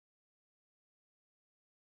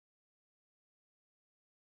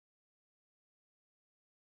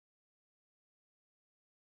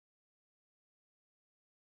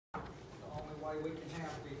way we can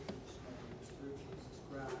have victory this morning is through Jesus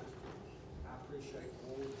Christ. I appreciate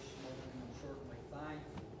the Lord this morning. I'm certainly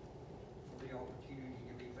thankful for the opportunity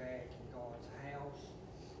to be back in God's house.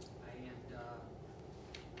 And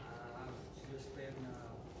I've just been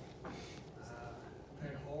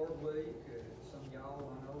had a hard week. Some of y'all,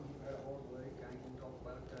 I know you've had a hard week. I ain't going to talk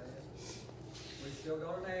about that. We've still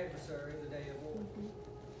got an adversary, the devil.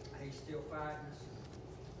 He's still fighting us.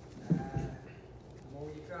 The more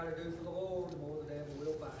you try to do for the Lord, the more the devil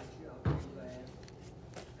will fight you. I'll tell you that.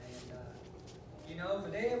 And, you know, the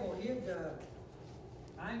devil,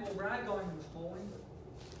 I ain't going to brag on him this morning, but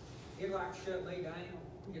he'd like to shut me down.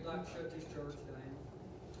 He'd like to shut this church down.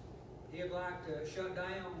 He'd like to shut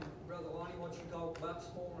down, Brother Lonnie, what you talked about this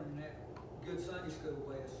morning, that good Sunday school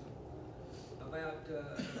lesson about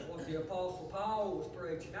what the Apostle Paul was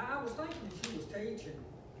preaching. Now, I was thinking as you was teaching,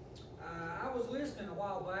 I was listening a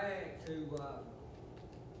while back to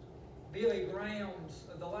Billy Graham's,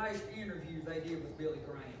 the last interview they did with Billy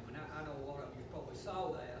Graham. And I know a lot of you probably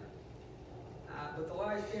saw that. But the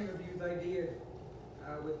last interview they did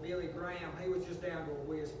with Billy Graham, he was just down to a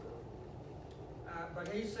whisper. But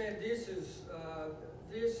he said, this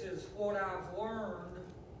is what I've learned.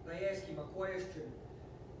 They asked him a question.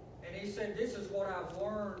 And he said, this is what I've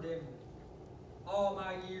learned in all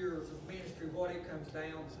my years of ministry, what it comes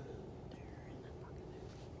down to.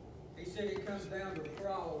 He said it comes down to the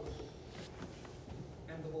cross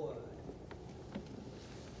and the blood.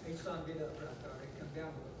 He summed it up right there. It comes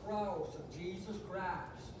down to the cross of Jesus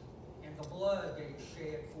Christ and the blood that he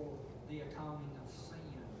shed for the atoning of sin.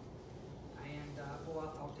 And boy, I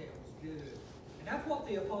thought that was good. And that's what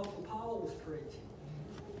the Apostle Paul was preaching.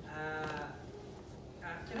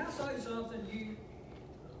 Can I say something?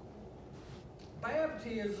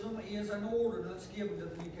 Baptism is an ordinance given to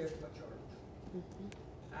the New Testament church.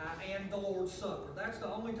 And the Lord's Supper. That's the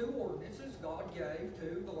only two ordinances God gave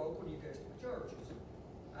to the local New Testament churches.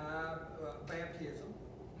 Baptism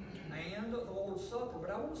and the Lord's Supper. But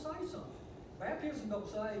I want to say something. Baptism don't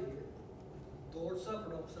save you. The Lord's Supper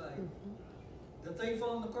don't save you. The thief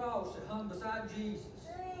on the cross that hung beside Jesus,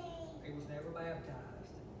 he was never baptized.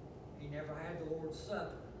 He never had the Lord's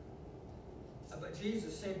Supper. But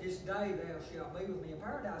Jesus said, this day thou shalt be with me in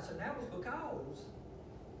paradise. And that was because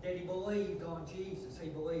that he believed on Jesus. He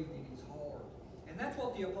believed in his heart. And that's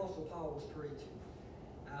what the Apostle Paul was preaching,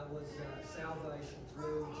 was salvation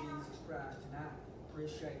through Jesus Christ. And I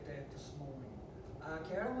appreciate that this morning.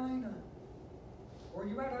 Catalina, where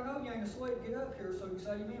you at? I know you ain't asleep. Get up here so you can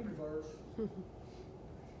say your memory verse.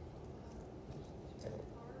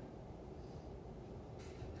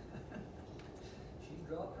 She's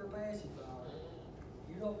dropped her pacifier.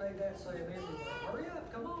 You don't need that to say a memory verse. Hurry up,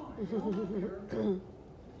 come on. Come on up here.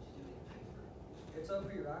 It's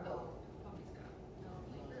up here, I got it.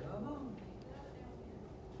 Come on.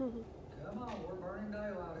 Come on, we're burning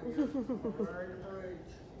daylight here. We're ready to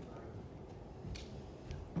preach.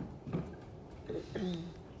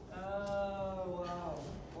 Oh, wow.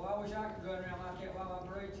 Well, I wish I could go around like that while I'm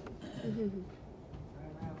preaching. Run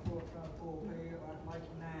around trying to pull a pig like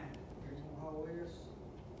making 9. Here, you want to hold this?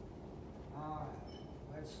 All right.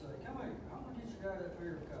 Let's see. Come here. I'm going to get you guys up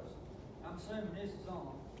here because I'm assuming this is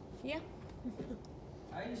on. Yeah.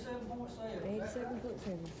 87.7. 87.7.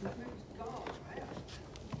 God, man.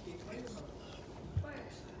 Keep moving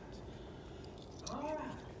fast. All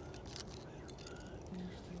right.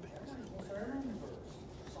 What's our memory verse?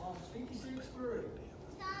 Psalms 56:3.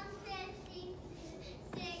 Psalm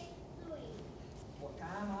 56:3. What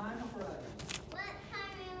time I'm afraid, What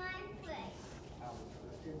time am I afraid? I will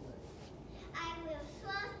trust in thee. I will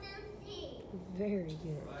trust in thee. Very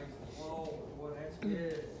good. Praise the Lord. Boy, that's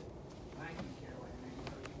good. Thank you, Carolyn.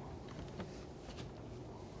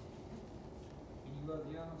 And you love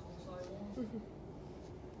the young ones want to say one? You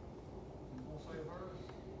want to say a verse?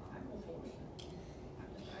 I ain't going to force you. I'm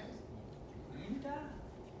just asking you. Anytime.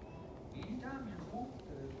 Anytime you want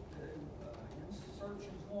to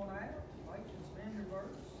searching one out, make this memory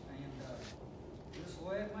verse, and just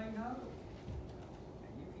let me know.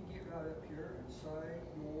 And you can get right up here and say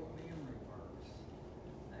your memory verse.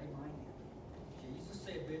 Amen. Jesus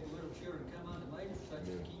said, bid the little children come unto me, for such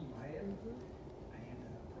is the kingdom of heaven. And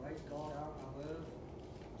praise God, I love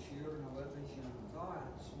children, I love these young ones. All right,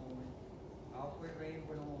 this morning, I'll quit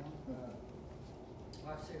rambling on.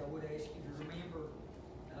 Like I said, I would ask you to remember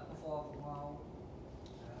my father-in-law.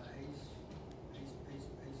 He's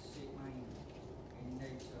a sick man, and he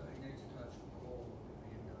needs a touch from the Lord.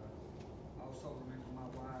 And also remember my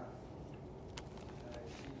wife.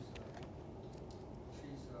 She's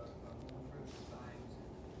going through some things,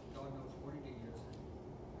 and God knows what it is.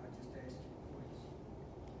 And I just ask you, please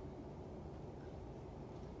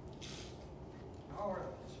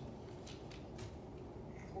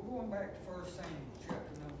going back to 1 Samuel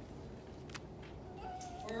chapter number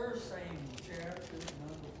 3. 1 Samuel chapter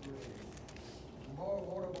number 3. And boy,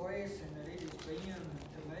 what a blessing that it has been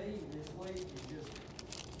to me this week is just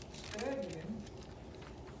studying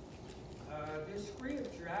this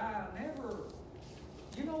scripture. I never,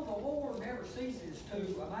 the Lord never ceases to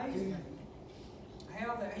amaze me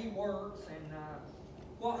how that He works and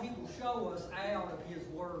what He will show us out of His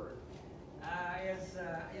Word.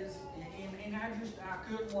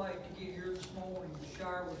 I couldn't wait to get here this morning to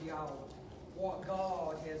share with y'all what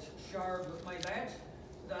God has shared with me.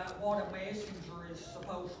 That's what a messenger is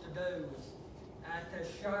supposed to do, is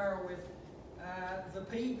to share with the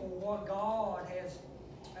people what God has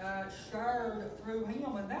shared through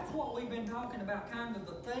him. And that's what we've been talking about, kind of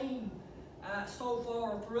the theme so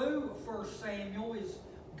far through 1 Samuel is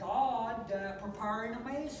God preparing a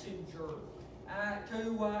messenger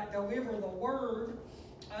to deliver the word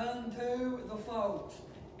unto the folks.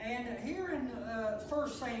 And here in 1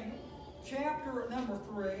 Samuel chapter number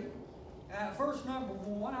 3, verse number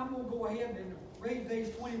 1, I'm going to go ahead and read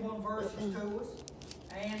these 21 verses to us.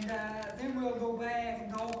 And then we'll go back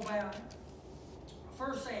and talk about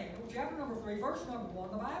 1 Samuel chapter number 3, verse number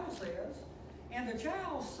 1. The Bible says, "And the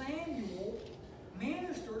child Samuel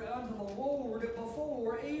ministered unto the Lord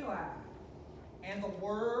before Eli. And the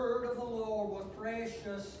word of the Lord was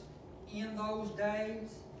precious in those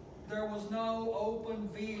days. There was no open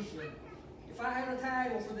vision." If I had a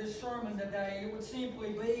title for this sermon today, it would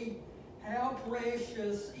simply be, "How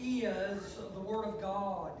Precious is the Word of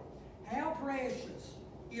God." How precious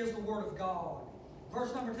is the Word of God.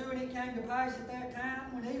 Verse number 2, "And it came to pass at that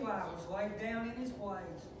time when Eli was laid down in his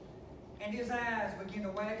place, and his eyes began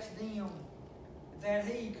to wax dim, that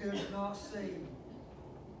he could not see.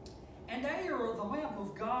 And there the lamp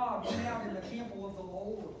of God went out in the temple of the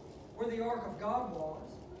Lord, where the ark of God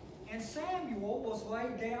was. And Samuel was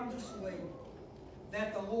laid down to sleep.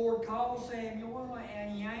 That the Lord called Samuel,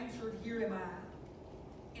 and he answered, Here am I.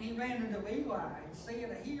 And he ran unto Eli, and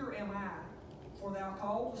said, Here am I, for thou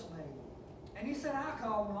callest me. And he said, I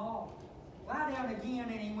call not. Lie down again,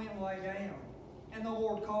 and he went and lay down. And the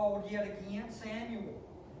Lord called yet again, Samuel.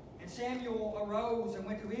 And Samuel arose and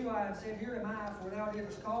went to Eli and said, Here am I, for thou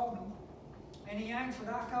didst call me. And he answered,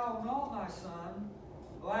 I call not, my son.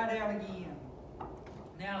 Lie down again.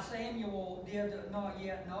 Now Samuel did not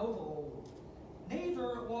yet know the Lord,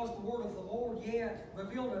 neither was the word of the Lord yet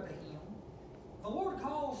revealed unto him. The Lord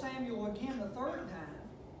called Samuel again the third time,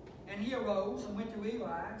 and he arose and went to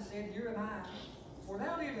Eli and said, Here am I, for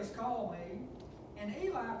thou didst call me. And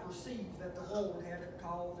Eli perceived that the Lord had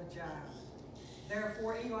called the child.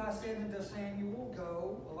 Therefore Eli said unto Samuel,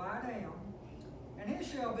 Go, lie down, and it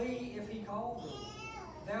shall be, if he call thee,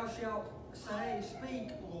 thou shalt say,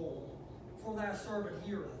 Speak, Lord, for thy servant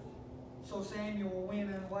heareth. So Samuel went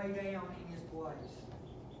and lay down in his place.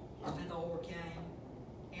 And then the Lord came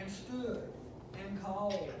and stood and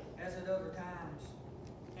called as at other times.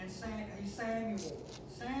 And Samuel,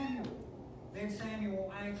 Samuel. Then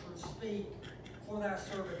Samuel answered, Speak, for thy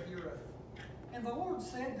servant heareth. And the Lord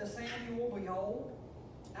said to Samuel, Behold,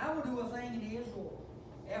 I will do a thing in Israel,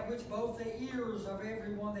 at which both the ears of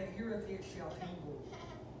every one that heareth it shall tingle.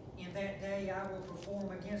 In that day I will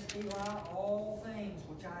perform against Eli all things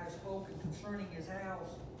which I have spoken concerning his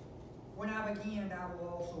house. When I begin, I will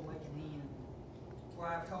also make an end. For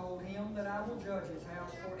I have told him that I will judge his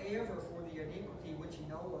house forever for the iniquity which he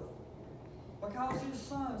knoweth, because his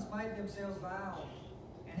sons made themselves vile,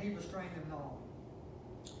 and he restrained them not.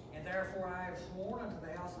 And therefore I have sworn unto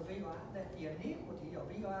the house of Eli that the iniquity of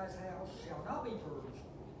Eli's house shall not be purged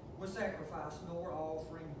with sacrifice nor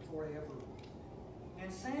offering forever.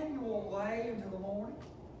 And Samuel lay until the morning,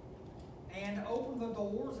 and opened the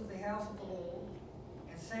doors of the house of the Lord.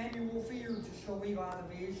 And Samuel feared to show Eli the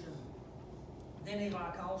vision. Then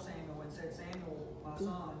Eli called Samuel and said, Samuel, my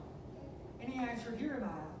son. And he answered, Here am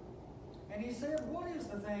I. And he said, What is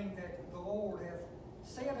the thing that the Lord hath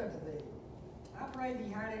said unto thee? I pray thee,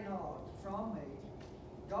 hide it not from me.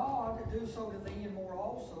 God do so to thee and more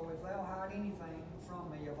also, if thou hide anything from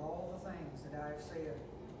me of all the things that I have said,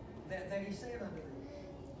 that he said unto thee.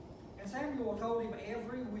 And Samuel told him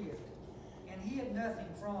every whit, and hid nothing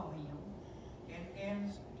from him.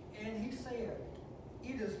 And he said,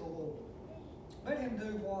 It is the Lord. Let him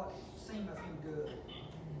do what seemeth him good.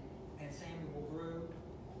 And Samuel grew,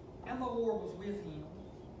 and the Lord was with him,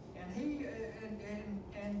 and he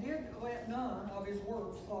did let none of his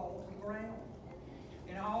words fall to the ground.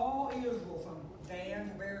 And all Israel from Dan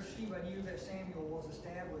to Beersheba knew that Samuel was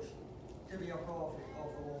established to be a prophet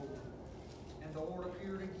of the Lord. And the Lord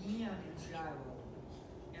appeared again in Shiloh.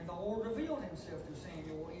 And the Lord revealed himself to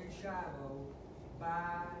Samuel in Shiloh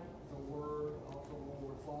by the word of the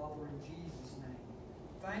Lord. Father, in Jesus' name,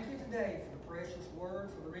 thank you today for the precious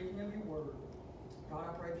word, for the reading of your word. God,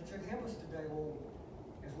 I pray that you'd help us today, Lord,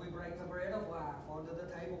 as we break the bread of life onto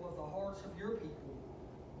the table of the hearts of your people.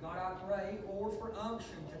 God, I pray, Lord, for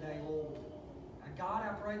unction today, Lord. And God,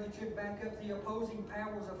 I pray that you'd back up the opposing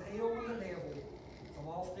powers of hell and the devil from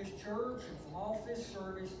off this church and from off this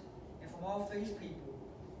service and from off these people.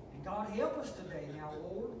 And God, help us today now,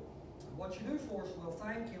 Lord. And what you do for us, we'll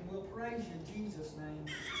thank you and we'll praise you in Jesus' name.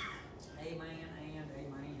 Amen and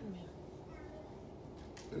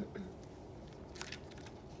amen.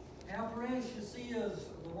 How precious is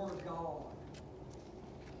the Word of God.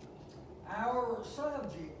 Our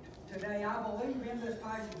subject today, I believe, in this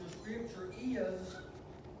passage of Scripture is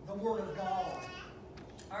the Word of God.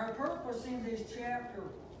 Our purpose in this chapter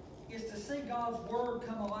is to see God's Word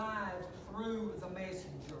come alive through the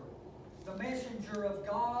messenger. The messenger of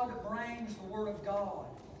God brings the Word of God.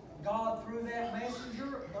 God, through that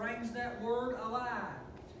messenger, brings that Word alive.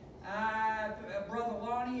 Brother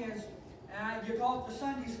Lonnie, as you taught the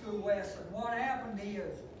Sunday school lesson, what happened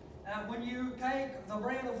is, when you take the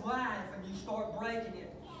bread of life and you start breaking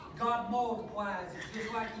it, God multiplies it,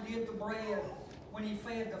 just like He did the bread when He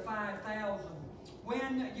fed the 5,000.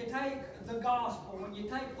 When you take the gospel, when you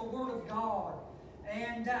take the Word of God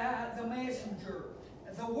and the messenger,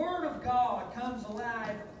 the Word of God comes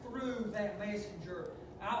alive through that messenger.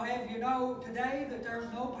 I'll have you know today that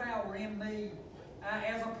there's no power in me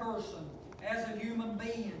as a person, as a human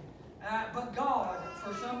being. But God,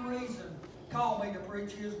 for some reason, called me to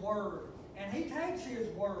preach His Word. And He takes His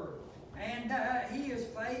Word, and He is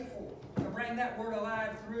faithful to bring that Word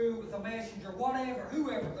alive through the messenger,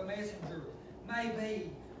 whoever the messenger may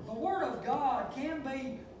be. The Word of God can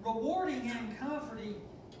be rewarding and comforting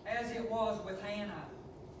as it was with Hannah.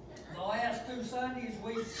 The last two Sundays,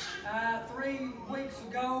 3 weeks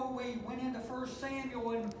ago, we went into 1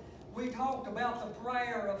 Samuel and we talked about the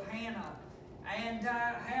prayer of Hannah and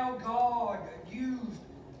how God used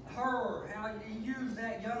her, how He used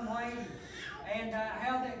that young lady, and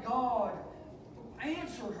how that God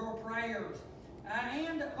answered her prayers.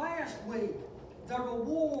 And last week, the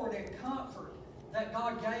reward and comfort that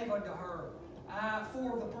God gave unto her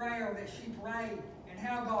for the prayer that she prayed and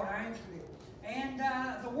how God answered it. And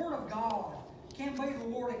the Word of God can be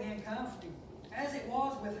rewarding and comforting, as it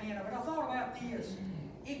was with Hannah. But I thought about this.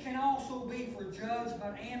 It can also be for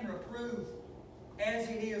judgment and reproof, as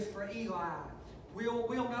it is for Eli.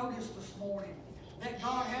 We'll notice this morning that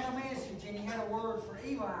God had a message and He had a word for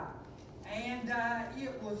Eli. And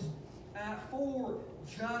it was for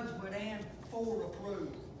judgment and for reproof.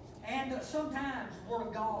 And sometimes the Word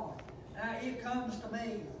of God, it comes to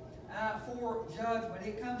me for judgment.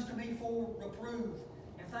 It comes to me for reproof.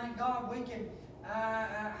 And thank God we can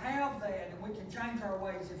have that and we can change our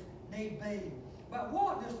ways if need be. But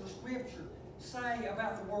what does the Scripture say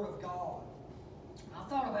about the Word of God? I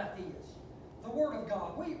thought about this. The Word of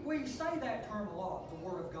God. We say that term a lot, the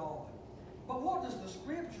Word of God. But what does the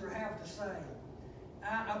Scripture have to say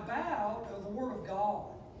about the Word of God?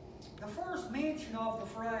 The first mention of the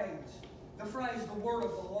phrase, the Word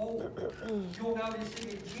of the Lord, you'll notice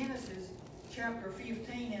it in Genesis chapter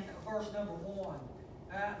 15 and verse number 1.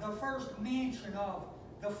 The first mention of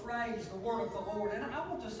the phrase, the Word of the Lord. And I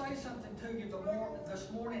want to say something to you this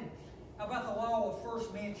morning about the law of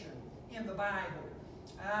first mention in the Bible.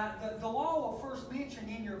 The law of first mention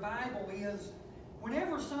in your Bible is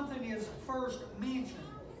whenever something is first mentioned,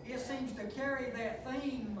 it seems to carry that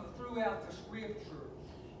theme throughout the Scripture.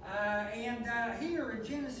 And here in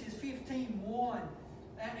Genesis 15:1,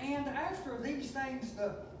 and after these things,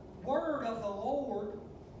 the word of the Lord,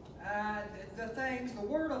 the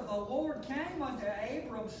word of the Lord came unto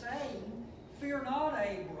Abram, saying, Fear not,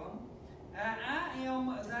 Abram, I am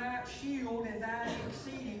thy shield and thy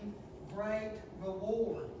exceeding great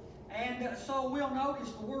reward. And so we'll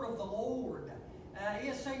notice the word of the Lord.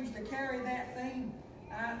 It seems to carry that theme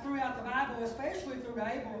throughout the Bible, especially through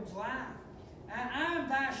Abram's life. I am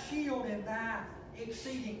thy shield and thy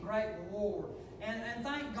exceeding great reward. And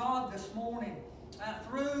thank God this morning,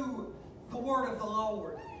 through the word of the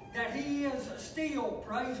Lord, that He is still,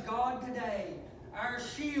 praise God today, our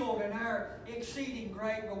shield and our exceeding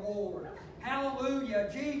great reward. Hallelujah.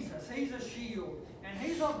 Jesus, He's a shield and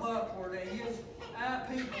He's a buckler to His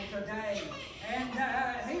people today.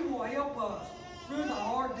 And He will help us through the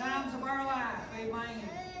hard times of our life. Amen.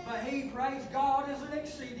 But He, praise God, is an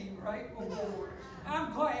exceeding great reward.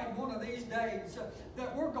 I'm glad one of these days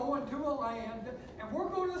that we're going to a land and we're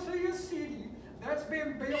going to see a city that's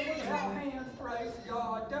been built without hands, praise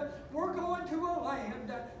God. We're going to a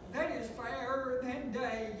land that is fairer than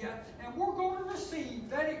day, and we're going to receive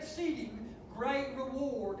that exceeding great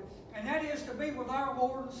reward, and that is to be with our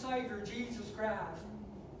Lord and Savior, Jesus Christ,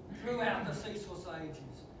 throughout the ceaseless ages.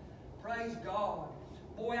 Praise God.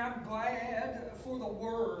 Boy, I'm glad for the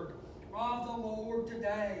word of the Lord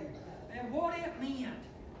today, and what it meant.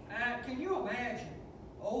 Can you imagine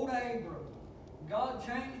old Abram? God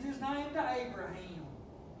changed his name to Abraham,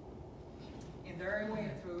 and there he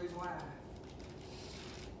went through his life.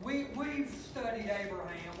 We've studied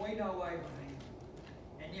Abraham. We know Abraham.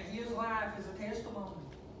 And yet his life is a testimony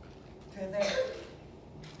to that.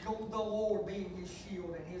 The Lord being his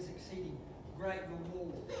shield and his exceeding great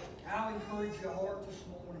reward. I'll encourage your heart this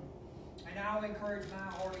morning. And I'll encourage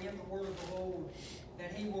my heart in the word of the Lord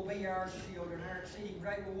that he will be our shield and our exceeding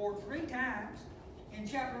great reward. 3 times in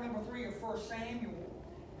chapter number 3 of 1 Samuel,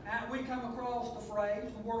 we come across the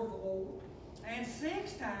phrase, the word of the Lord. And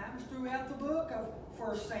 6 times throughout the book of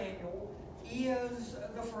 1 Samuel is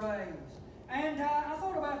the phrase. And I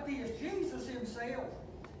thought about this. Jesus himself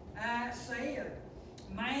said,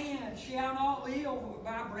 man shall not live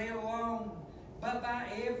by bread alone, but by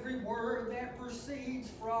every word that proceeds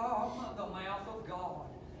from the mouth of God.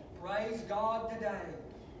 Praise God today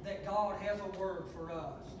that God has a word for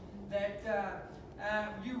us. That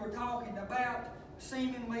you were talking about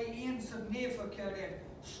seemingly insignificant and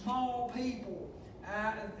small people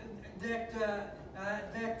that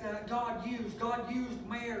God used. God used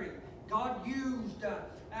Mary. God used,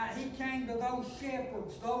 he came to those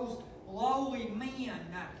shepherds, those lowly men.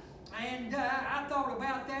 And I thought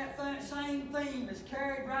about that same theme is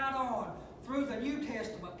carried right on through the New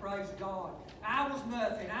Testament, praise God. I was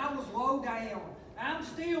nothing. I was low down. I'm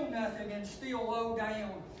still nothing and still low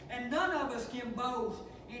down. And none of us can boast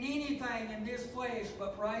in anything in this flesh,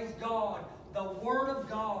 but praise God, the Word of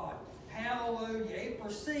God, hallelujah, it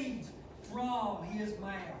proceeds from His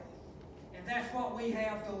mouth. And that's what we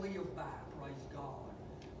have to live by, praise God.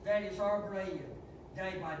 That is our bread,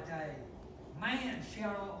 day by day. Man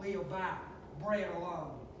shall not live by bread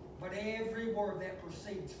alone, but every word that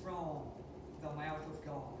proceeds from the mouth of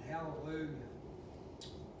God. Hallelujah.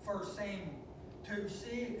 1 Samuel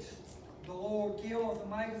 2:6, the Lord killeth and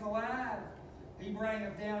maketh alive. He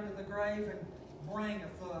bringeth down to the grave and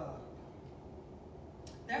bringeth up.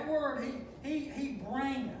 That word, he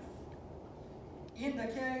bringeth,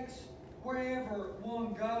 indicates wherever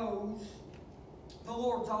one goes, the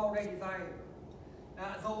Lord's already there.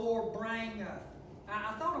 The Lord bringeth.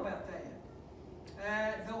 I thought about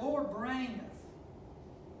that. The Lord bringeth.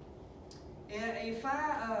 If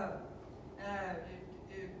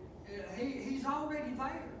He's already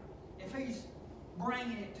there. If He's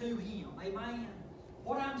bringing it to Him. Amen.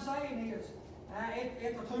 What I'm saying is, at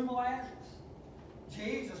the tomb of Lazarus,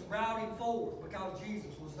 Jesus brought him forth because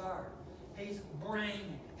Jesus was there. He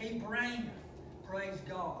bringeth, praise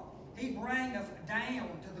God. He bringeth down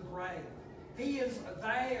to the grave. He is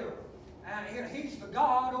there. He's the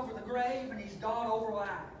God over the grave and He's God over life.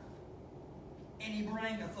 And He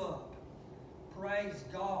bringeth up. Praise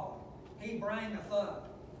God. He bringeth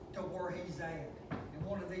up to where He's at. And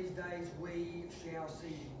one of these days we shall see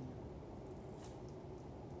Him.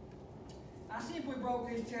 I simply broke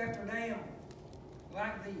this chapter down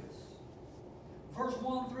like this. Verse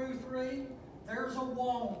 1 through 3, there's a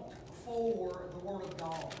want for the Word of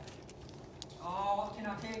God. Oh, can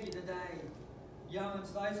I tell you today,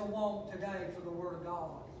 young'uns, there's a want today for the Word of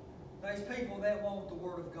God. There's people that want the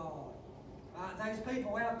Word of God. There's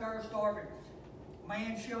people out there starving.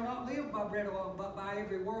 Man shall not live by bread alone, but by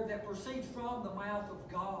every word that proceeds from the mouth of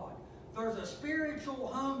God. There's a spiritual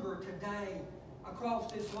hunger today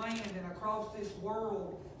across this land and across this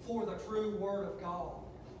world for the true Word of God.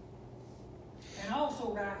 And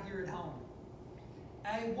also right here at home.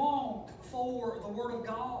 A want for the Word of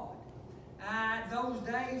God. Those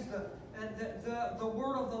days, the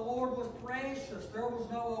Word of the Lord was precious. There was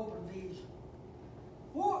no open vision.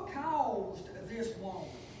 What caused this want?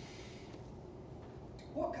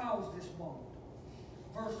 What caused this want?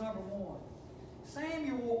 Verse number 1.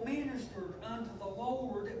 Samuel ministered unto the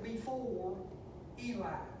Lord before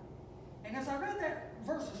Eli. And as I read that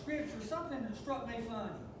verse of Scripture, something that struck me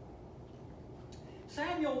funny.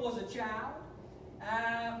 Samuel was a child.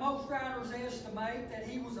 Most writers estimate that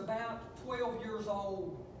he was about 12 years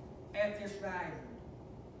old at this writing.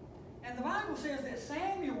 And the Bible says that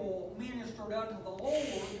Samuel ministered unto the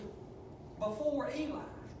Lord before Eli.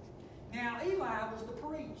 Now, Eli was the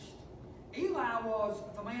priest. Eli was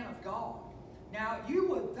the man of God. Now, you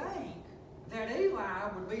would think that Eli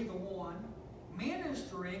would be the one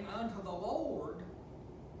ministering unto the Lord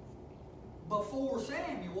before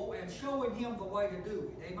Samuel and showing him the way to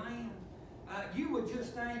do it. Amen? you would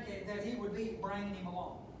just think that he would be bringing him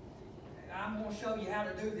along. I'm going to show you how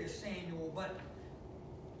to do this, Samuel, but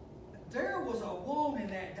there was a want in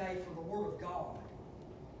that day for the Word of God.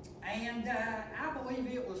 And I believe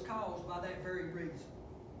it was caused by that very reason.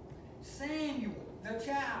 Samuel, the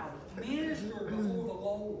child, ministered before the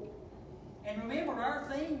Lord. And remember, our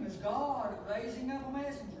theme is God raising up a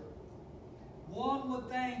messenger. One would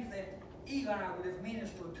think that Eli would have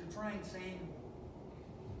ministered to train Samuel.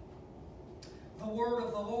 The word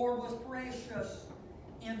of the Lord was precious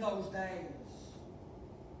in those days.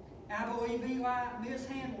 I believe Eli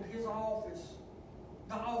mishandled his office,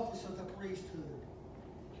 the office of the priesthood,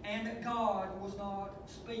 and that God was not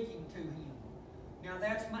speaking to him. Now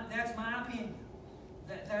that's my opinion.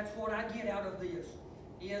 That's what I get out of this,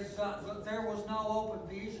 is there was no open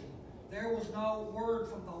vision. There was no word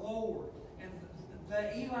from the Lord. And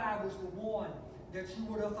that Eli was the one that you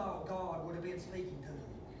would have thought God would have been speaking to.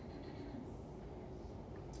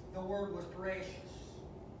 The word was precious.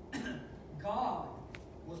 God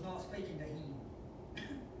was not speaking to him.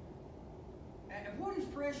 And what is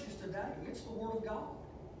precious today? It's the Word of God.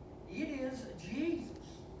 It is Jesus.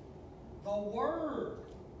 The Word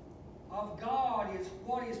of God is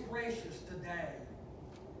what is precious today.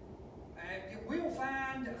 We'll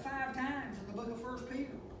find 5 times in the book of 1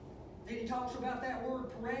 Peter that he talks about that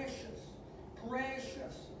word precious,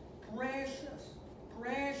 precious, precious,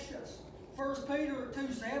 precious. 1 Peter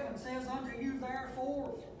 2:7 says, unto you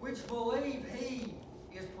therefore which believe he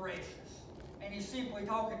is precious. And he's simply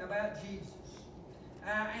talking about Jesus.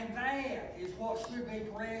 And that is what should be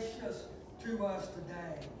precious to us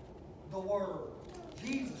today. The Word.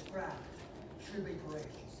 Jesus Christ should be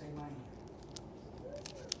precious. Amen.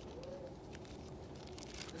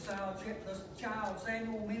 The child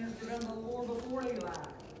Samuel ministered unto the Lord before Eli.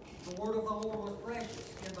 The word of the Lord was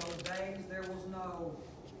precious. In those days there was no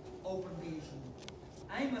open vision.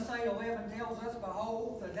 Amos 8:11 tells us,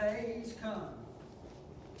 behold, the days come,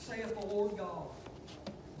 saith the Lord God,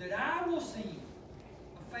 that I will send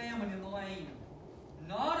a famine in the land,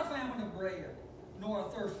 not a famine of bread, nor a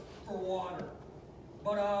thirst for water,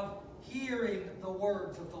 but of hearing the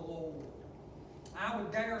words of the Lord. I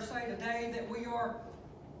would dare say today that we are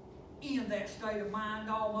in that state of mind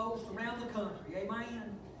almost around the country.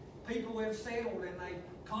 Amen. People have settled and they've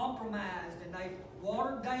compromised and they've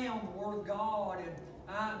watered down the Word of God.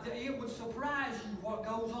 And it would surprise you what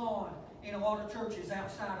goes on in a lot of churches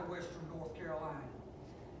outside of Western North Carolina.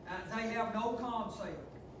 They have no concept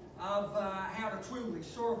of how to truly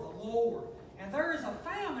serve the Lord. And there is a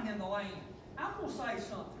famine in the land. I'm going to say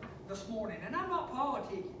something this morning, and I'm not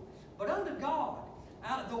politicking, but under God,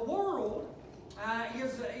 the world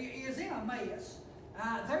is in a mess.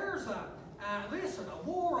 There's a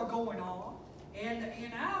war going on, and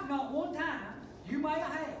I've not one time, you may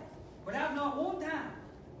have, but I've not one time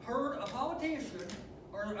heard a politician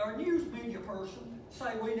or a news media person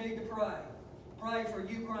say we need to pray. Pray for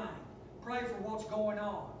Ukraine. Pray for what's going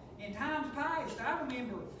on. In times past, I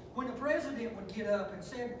remember when the president would get up and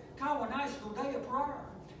said, call a national day of prayer,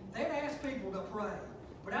 they'd ask people to pray.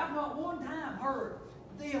 But I've not one time heard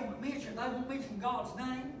them mention, they won't mention God's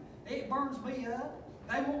name. It burns me up.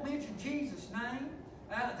 They won't mention Jesus' name.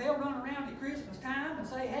 They'll run around at Christmas time and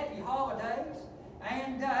say happy holidays.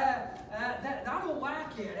 And I don't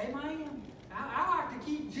like it, amen? I like to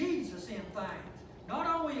keep Jesus in things. Not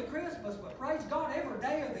only at Christmas, but praise God every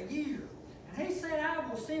day of the year. And he said, I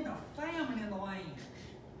will send a famine in the land.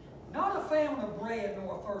 Not a famine of bread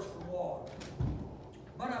nor a thirst for water,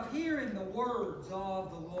 but of hearing the words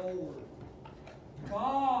of the Lord.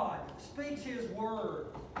 God speaks His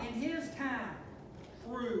word in His time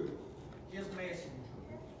through His messenger.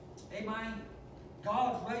 Amen.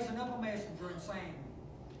 God's raising up a messenger in Samuel.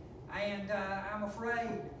 And I'm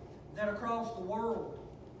afraid that across the world,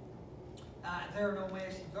 there are no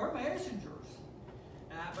messengers. There are messengers,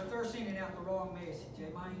 but they're sending out the wrong message.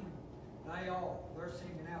 Amen. They are. They're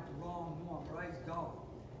sending out the wrong one. Praise God.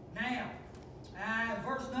 Now,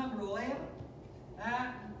 verse number 11.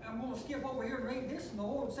 I'm going to skip over here and read this. And the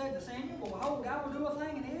Lord said to Samuel, behold, I will do a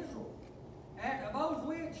thing in Israel, at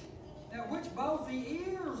which both the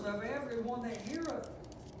ears of everyone that heareth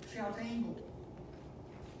shall tingle.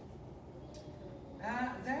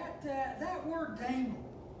 That word tingle,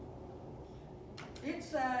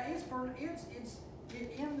 it's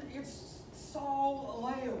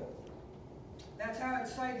Saul. That's how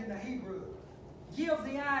it's said in the Hebrew. Give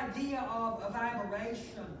the idea of a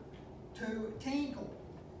vibration, to tinkle,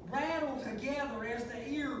 rattle together as the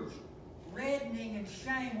ears reddening in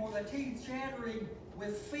shame, or the teeth chattering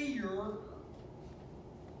with fear,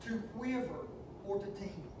 to quiver or to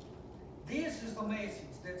tingle. This is the message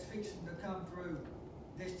that's fixing to come through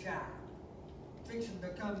this child. Fixing to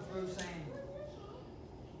come through Samuel.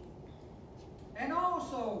 And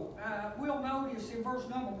also, we'll notice in verse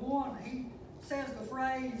number 1, he says the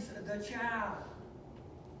phrase, the child.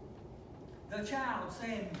 The child,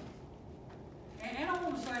 Samuel. And I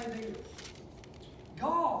want to say this.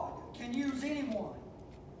 God can use anyone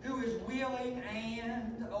who is willing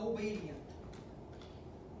and obedient.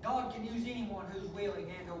 God can use anyone who's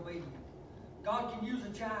willing and obedient. God can use a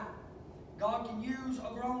child. God can use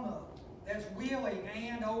a grown-up that's willing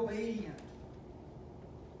and obedient.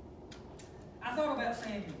 I thought about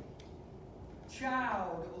Samuel.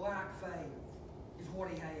 Childlike faith is what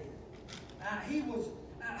he had. He was,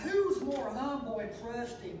 who's more humble and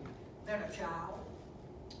trusting than a child?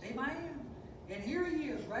 Amen. And here he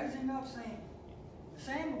is, raising up Samuel.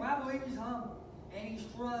 Samuel, I believe he's humble and he's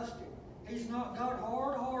trusting. He's not got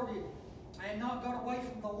hard-hearted and not got away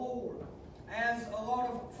from the Lord, as a lot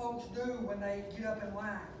of folks do when they get up in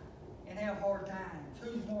life and have hard times.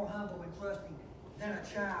 Who's more humble and trusting than a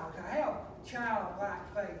child? To have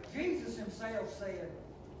childlike faith. Jesus himself said,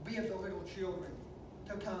 "Bid the little children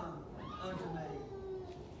to come unto me."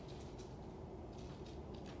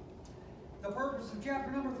 The purpose of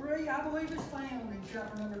chapter number 3, I believe, is found in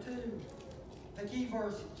chapter number 2. The key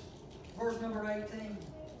verses. Verse number 18.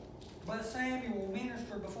 But Samuel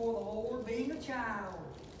ministered before the Lord, being a child,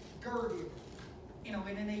 girded, in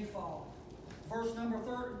an ephod. Verse number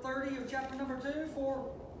 30 of chapter number 2, for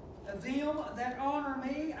them that honor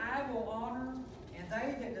me I will honor, and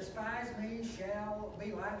they that despise me shall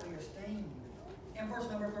be lightly esteemed. And verse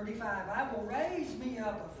number 35, I will raise me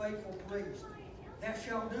up a faithful priest, that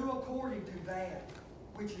shall do according to that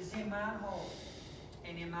which is in mine heart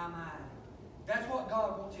and in my mind. That's what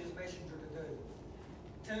God wants his messenger to do.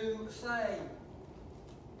 To say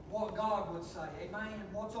what God would say. Amen.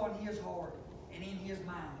 What's on his heart and in his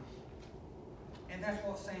mind. And that's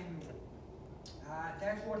what Samuel,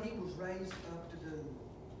 that's what he was raised up to do.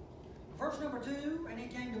 Verse number 2, and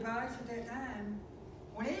it came to pass at that time,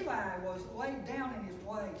 when Eli was laid down in his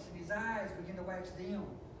place, and his eyes began to wax dim,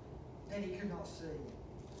 that he could not see.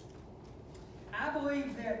 I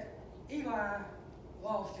believe that Eli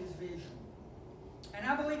lost his vision. And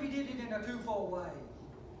I believe he did it in a twofold way.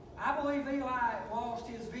 I believe Eli lost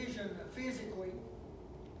his vision physically.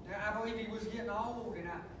 I believe he was getting old and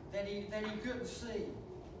that he couldn't see.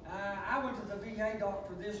 I went to the VA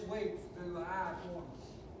doctor this week through an eye appointment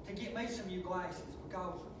to get me some new glasses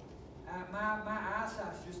because my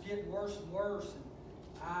eyesight's just getting worse and worse.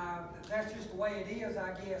 And, that's just the way it is,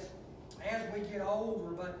 I guess, as we get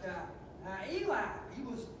older. But Eli,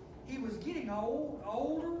 he was getting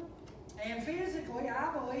older, and physically,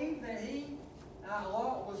 I believe that he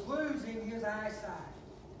was losing his eyesight.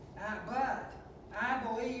 But I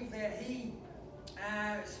believe that he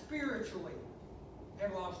spiritually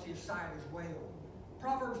had lost his sight as well.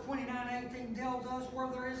 Proverbs 29:18 tells us, where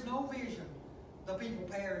there is no vision, the people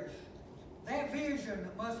perish. That vision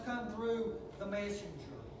must come through the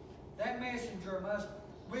messenger. That messenger must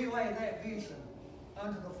relay that vision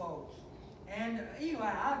unto the folks. And Eli,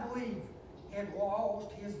 I believe, had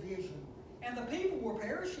lost his vision. And the people were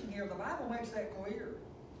perishing here. The Bible makes that clear.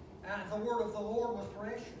 The word of the Lord was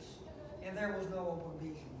precious, and there was no open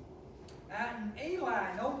vision. And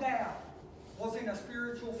Eli, no doubt, was in a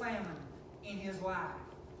spiritual famine in his life.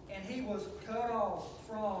 And he was cut off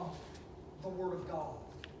from the Word of God.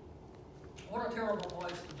 What a terrible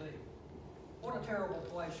place to be. What a terrible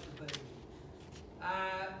place to be.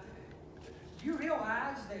 Do you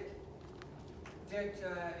realize that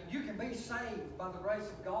you can be saved by the grace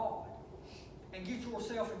of God and get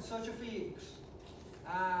yourself in such a fix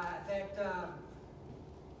that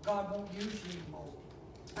God won't use you anymore?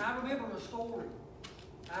 I remember a story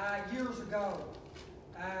years ago.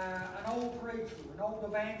 An old preacher, an old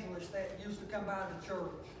evangelist that used to come by the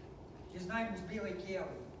church. His name was Billy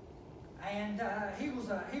Kelly. And he was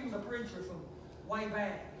a preacher from way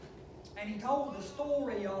back. And he told the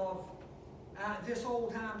story of this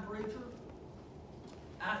old-time preacher.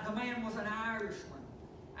 The man was an Irishman.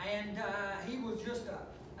 And he was just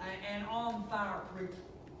an on-fire preacher.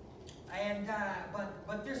 And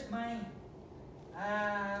but this man,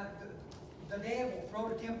 the devil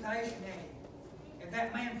threw a temptation at him. And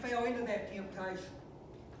that man fell into that temptation.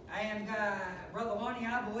 And Brother Lonnie,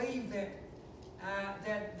 I believe that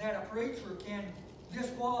a preacher can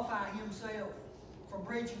disqualify himself from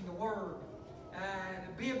preaching the Word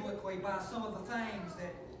biblically by some of the things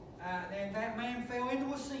and that man fell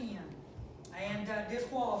into a sin and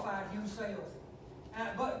disqualified himself.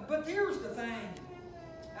 But here's the thing.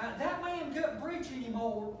 That man couldn't preach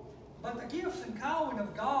anymore But the gifts and calling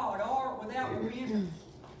of God are without repentance.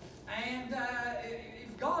 And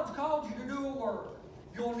if God's called you to do a work,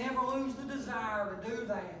 you'll never lose the desire to do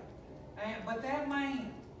that. But that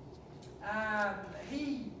man,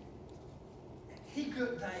 he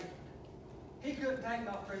couldn't take it. He couldn't take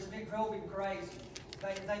my prison. It drove him crazy.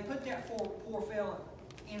 They put that poor fella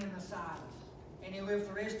in an asylum, and he lived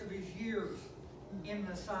the rest of his years in an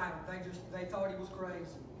asylum. They thought he was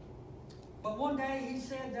crazy. But one day he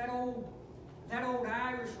said that old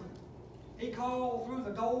Irishman, he called through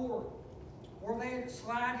the door where they'd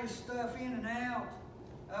slide his stuff in and out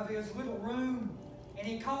of his little room, and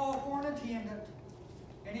he called for an attendant,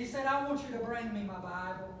 and he said, "I want you to bring me my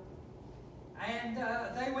Bible." And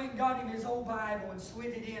they went and got him his old Bible and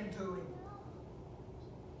slid it into him.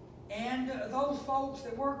 And those folks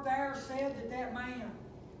that worked there said that man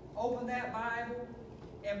opened that Bible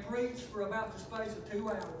and preached for about the space of 2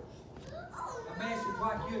 hours. A message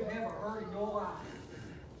like you had never heard in your life.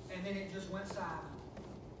 And then it just went silent.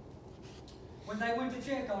 When they went to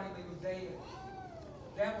check on him, he was dead.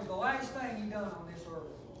 That was the last thing he done on this earth.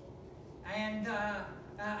 And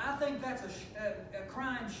I think that's a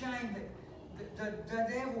crying shame that the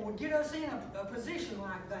devil would get us in a position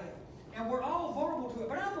like that. And we're all vulnerable to it.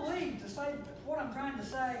 But I believe, to say what I'm trying to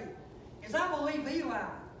say, is I believe Eli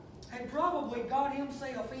had probably got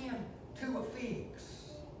himself into a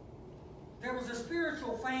fix. There was a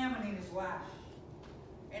spiritual famine in his life,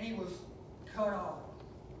 and he was cut off.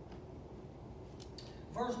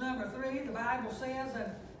 Verse number 3, the Bible says,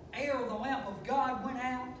 "An air of the lamp of God went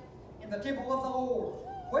out in the temple of the Lord,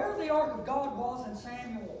 where the ark of God was, and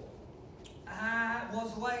Samuel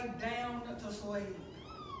was laid down to sleep."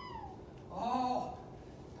 Oh,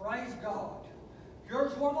 praise God.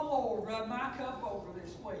 Here's where the Lord rubbed my cup over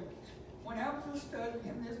this week when I was just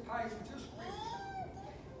studying this passage of Scripture.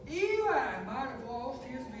 Eli might have lost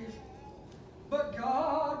his vision, but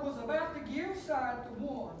God was about to give sight to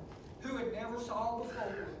one who had never saw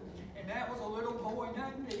before, and that was a little boy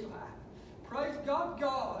named Eli. Praise God,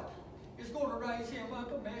 God is going to raise him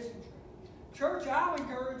up a messenger. Church, I'll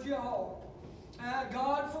encourage you all.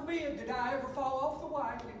 God forbid that I ever fall off the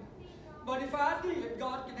wagon. But if I did,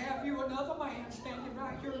 God can have you another man standing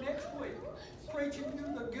right here next week, preaching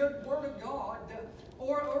you the good Word of God,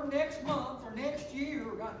 or next month, or next year.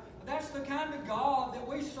 That's the kind of God that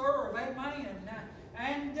we serve, amen.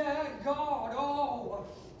 And God,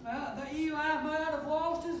 the Eli might have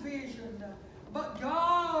lost his vision, but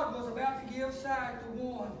God was about to give sight to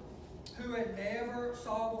one who had never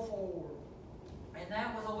saw before. And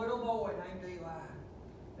that was a little boy named Eli.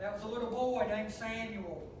 That was a little boy named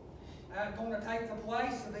Samuel, going to take the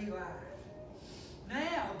place of Eli.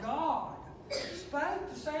 Now, God spake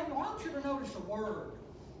to Samuel. I want you to notice a word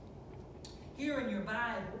here in your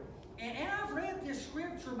Bible. And I've read this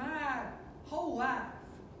scripture my whole life.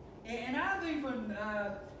 And I've even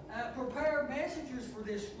prepared messages for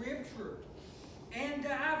this scripture. And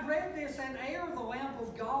I've read this, "and ere the lamp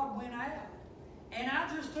of God went out." And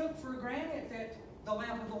I just took for granted that the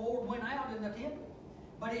lamp of the Lord went out in the temple.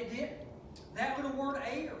 But it didn't. That little word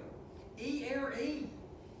 "ere," E-R-E.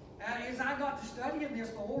 As I got to studying this,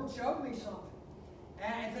 the Lord showed me something.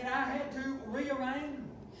 And that I had to rearrange.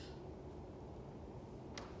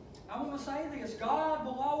 I want to say this. God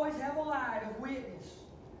will always have a light of witness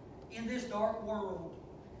in this dark world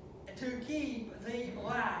to keep the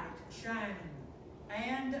light shining.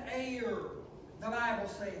 And ere, the Bible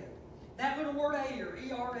said. That little word "ere,"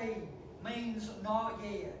 E-R-E, means not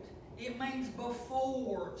yet. It means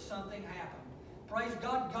before something happened. Praise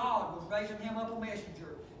God, God was raising him up a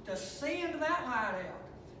messenger to send that light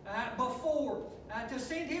out to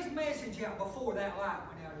send his message out before that light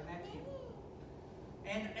went out in that temple.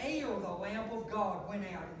 And ere the lamp of God went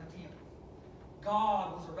out in the temple,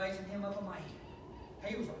 God was raising him up a man.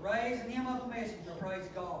 He was raising him up a messenger, praise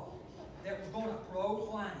God, that was going to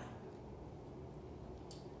proclaim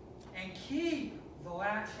and keep the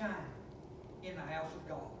light shining in the house of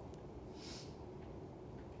God.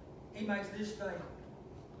 He makes this statement,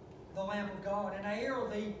 the lamp of God, and ere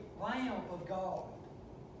the lamp of God.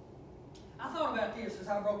 I thought about this as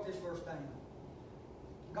I wrote this verse down.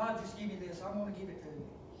 God just give me this. I'm going to give it to you.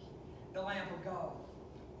 The lamp of God.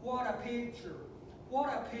 What a picture. What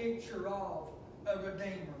a picture of a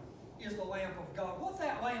Redeemer is the lamp of God. What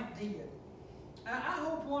that lamp did. I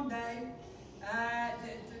hope one day that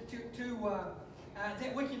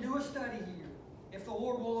we can do a study here, if the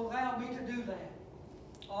Lord will allow me to do that,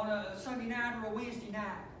 on a Sunday night or a Wednesday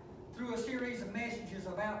night, through a series of messages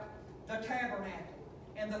about the tabernacle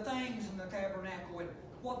and the things in the tabernacle and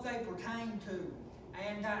what they pertain to,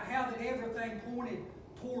 and how that everything pointed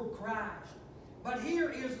toward Christ. But here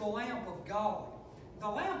is the lamp of God. The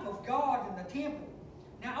lamp of God in the temple.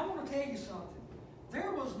 Now, I want to tell you something.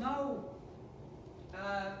 There was no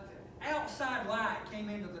outside light came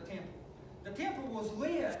into the temple. The temple was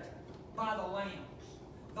lit by the lamps,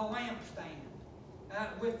 the lampstand,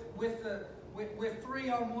 with 3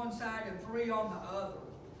 on one side and 3 on the other.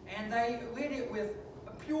 And they lit it with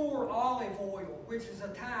pure olive oil, which is a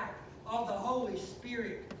type of the Holy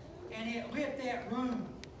Spirit. And it lit that room.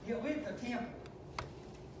 It lit the temple.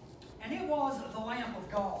 And it was the lamp of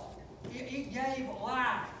God. It gave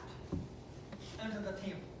light unto the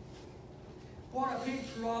temple. What a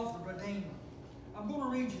picture of the Redeemer. I'm going to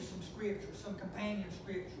read you some scripture, some companion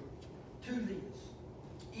scripture to this.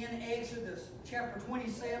 In Exodus chapter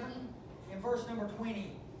 27 and verse number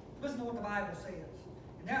 20. Listen to what the Bible says.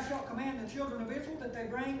 And thou shalt command the children of Israel that they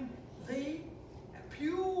bring thee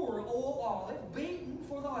pure oil olive, beaten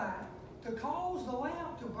for the light, to cause the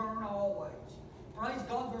lamp to burn always. Praise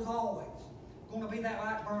God, there's always going to be that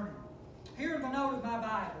light burning. Here in the note of my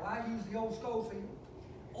Bible, I use the old Schofield.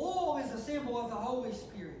 Oil is a symbol of the Holy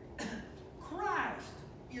Spirit. Christ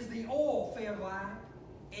is the oil-fed light,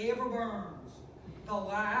 ever burns, the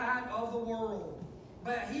light of the world.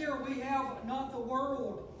 But here we have not the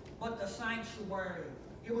world, but the sanctuary.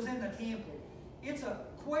 It was in the temple. It's a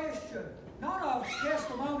question, not of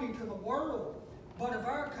testimony to the world, but of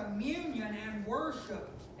our communion and worship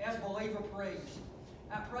as believer priests.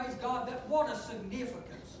 Praise God, what a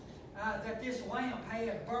significance that this lamp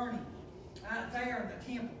had burning there in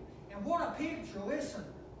the temple. And what a picture, listen,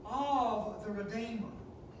 of the Redeemer.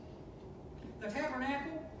 The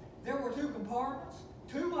tabernacle, there were 2 compartments,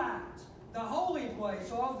 2 lights, the holy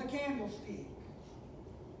place of the candlestick.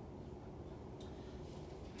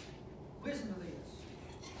 Listen to this.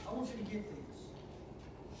 I want you to get this.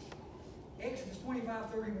 Exodus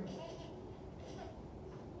 25:31.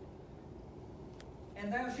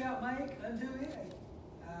 And thou shalt make unto it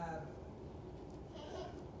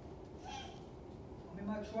let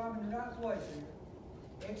me make sure I'm in the right place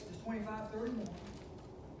here. Exodus 25:31.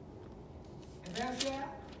 And thou shalt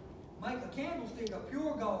make a candlestick of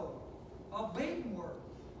pure gold, of beaten work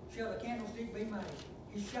shall the candlestick be made.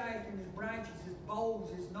 His shaft and his branches, his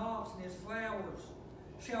bowls, his knobs, and his flowers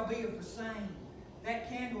shall be of the same. That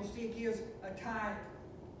candlestick is a type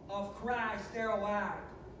of Christ, their light,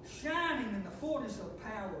 shining in the fullness of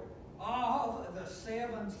power of the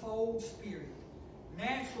sevenfold Spirit.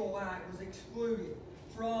 Natural light was excluded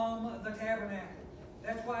from the tabernacle.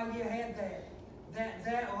 That's why you had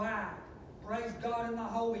that light. Praise God, in the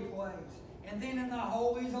holy place. And then in the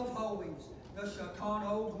holies of holies, the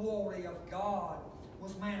Shekinah glory of God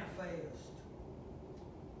was manifest.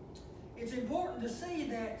 It's important to see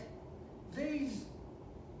that these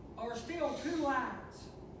are still 2 lights.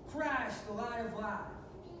 Christ, the light of life,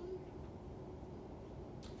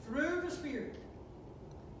 through the Spirit,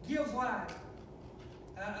 gives light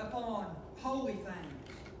upon holy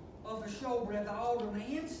things of the showbread, the altar, and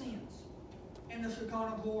the incense, and the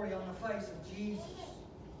Shekinah glory on the face of Jesus.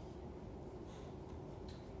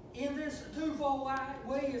 In this twofold light,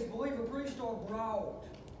 we as believer priests are brought.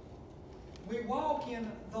 We walk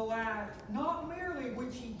in the light, not merely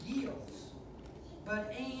which He gives,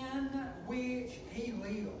 but in which He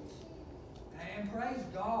lives. And praise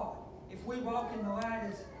God, if we walk in the light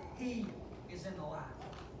as He is in the light.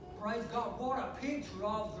 Praise God, what a picture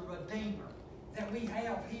of the Redeemer that we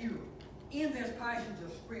have here in this passage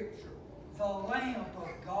of Scripture. The Lamb of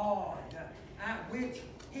God, at which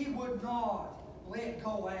He would not let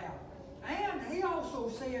go out. And He also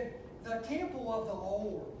said, the temple of the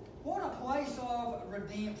Lord. What a place of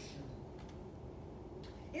redemption.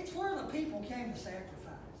 It's where the people came to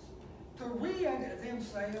sacrifice, to rid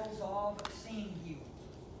themselves of sin guilt.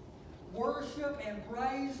 Worship and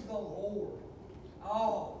praise the Lord.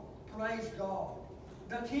 Oh, praise God.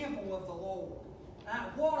 The temple of the Lord.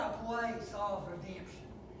 What a place of redemption.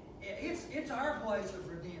 It's our place of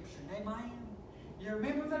redemption. Amen. You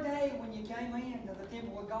remember the day when you came into the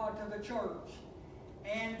temple of God, to the church,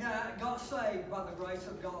 and got saved by the grace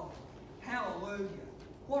of God. Hallelujah.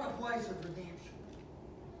 What a place of redemption.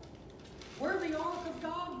 Where the ark of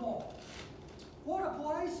God was. What a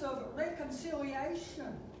place of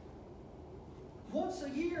reconciliation. Once a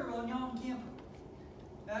year on Yom Kippur,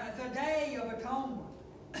 the Day of Atonement,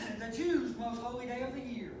 the Jews' most holy day of the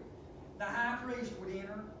year, the high priest would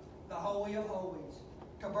enter the Holy of Holies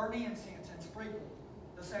to burn incense and sprinkle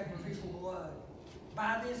the sacrificial blood.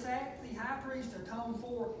 By this act, the high priest atoned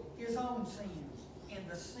for his own sins and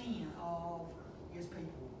the sin of his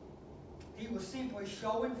people. He was simply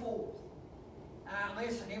showing forth.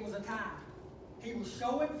 Listen, it was a time. He was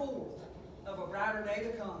showing forth of a brighter day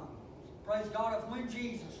to come. Praise God, if when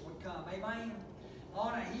Jesus would come, amen,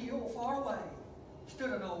 on a hill far away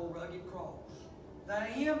stood an old rugged cross, the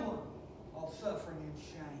emblem of suffering and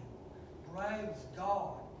shame. Praise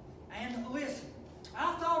God. And listen,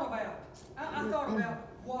 I thought about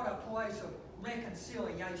what a place of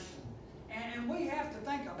reconciliation. And we have to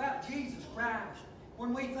think about Jesus Christ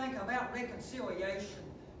when we think about reconciliation,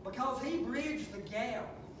 because He bridged the gap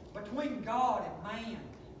between God and man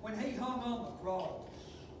when He hung on the cross.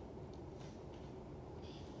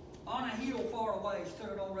 On a hill far away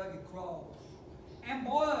stood an old rugged cross, and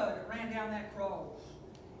blood ran down that cross.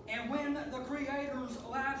 And when the Creator's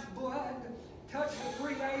life's blood touched the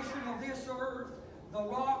creation of this earth, the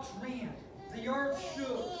rocks rent, the earth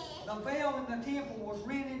shook, the veil in the temple was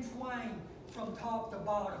rent in twain from top to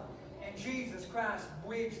bottom, and Jesus Christ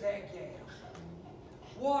bridged that gap.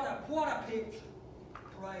 What a picture,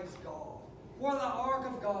 praise God. Where the ark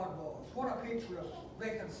of God was. What a picture of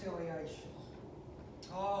reconciliation.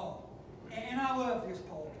 Oh, and I love this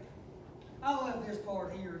part. I love this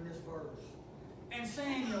part here in this verse. And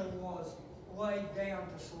Samuel was laid down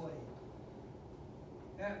to sleep.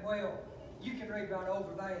 Well, you can read right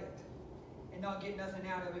over that and not get nothing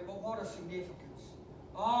out of it, but what a significance.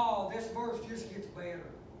 Oh, this verse just gets better.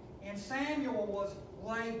 And Samuel was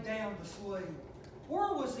laid down to sleep.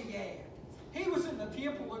 Where was he at? He was in the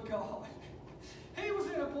temple of God. He was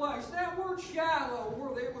in a place. That word Shiloh,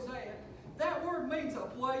 where it was at, that word means a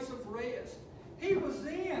place of rest. He was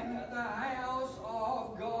in the house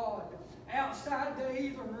of God, outside the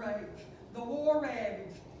heathen rage, the war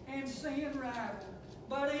ravaged, and sin rivaled.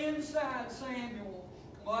 But inside, Samuel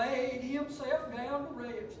laid himself down to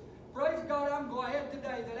rest. Praise God, I'm glad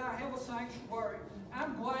today that I have a sanctuary.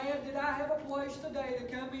 I'm glad that I have a place today to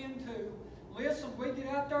come into. Listen, we get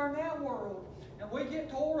out there in that world, and we get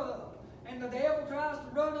tore up, and the devil tries to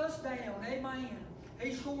run us down. Amen.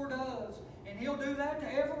 He sure does. And he'll do that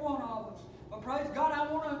to every one of us. But praise God,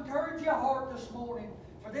 I want to encourage your heart this morning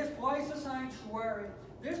for this place of sanctuary,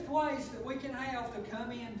 this place that we can have to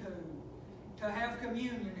come into, to have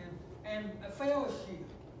communion and a fellowship,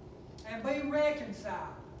 and be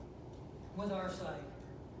reconciled with our Savior.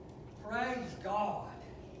 Praise God.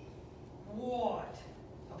 What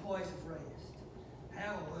a place of rest.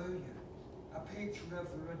 Hallelujah. A picture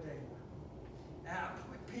of the Redeemer.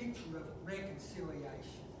 A picture of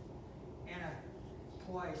reconciliation. And a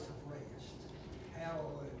place of rest.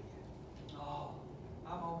 Hallelujah. Oh,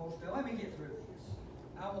 I'm almost done. Let me get through this.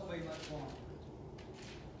 I won't be much longer.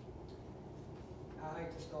 I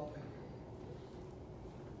hate to stop here.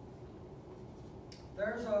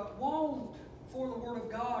 There's a want for the Word of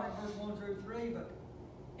God in verse 1 through 3, but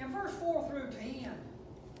in verse 4 through 10,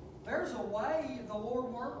 there's a way the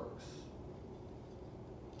Lord works.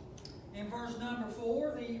 In verse number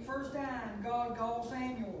 4, the first time God called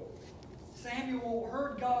Samuel. Samuel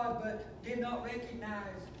heard God but did not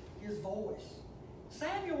recognize His voice.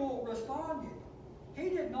 Samuel responded. He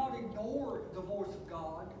did not ignore the voice of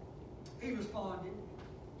God. He responded,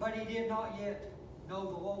 but he did not yet know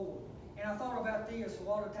the Lord. And I thought about this a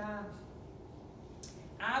lot of times.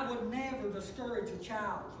 I would never discourage a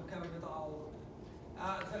child from coming to the altar.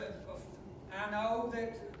 I know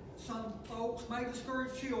that some folks may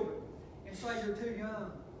discourage children and say you're too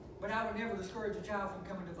young, but I would never discourage a child from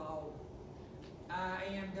coming to the altar.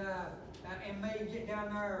 And may get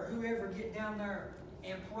down there, whoever get down there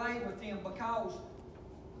and pray with them, because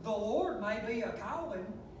the Lord may be a calling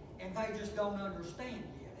and they just don't understand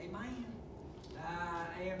yet. Amen?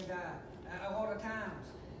 A lot of times.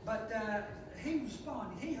 But he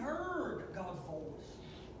responded. He heard God's voice.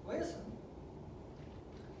 Listen.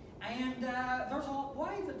 And there's a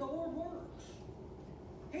way that the Lord works.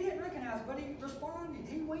 He didn't recognize it, but he responded.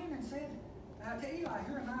 He went and said to Eli,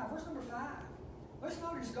 here am I, verse number 5. Let's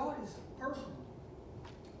notice God is personal.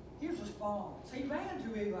 Here's response. He ran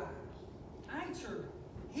to Eli, answered,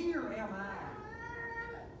 here am I.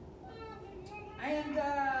 And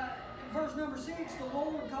in verse number 6, the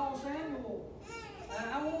Lord called Samuel.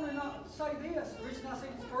 I want to not say this. The reason I say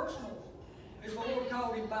it's personal is the Lord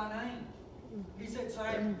called him by name. He said,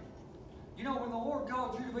 Samuel. You know, when the Lord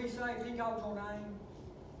called you to be saved, He called your name.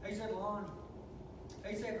 He said, Lonnie.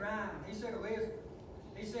 He said, Ryan. He said, Elizabeth.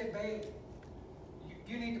 He said, Betty.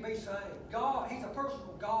 You need to be saved. God, He's a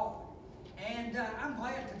personal God. And I'm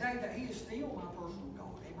glad today that He is still my personal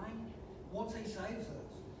God. Amen? Once He saves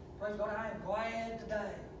us. Praise God, I am glad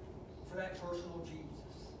today for that personal Jesus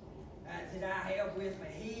that I have with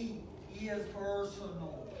me. He is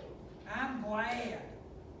personal. I'm glad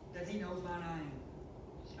that He knows my name.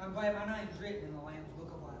 I'm glad my name is written in the Lamb's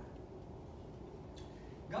Book of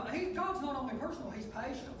Life. God's not only personal, He's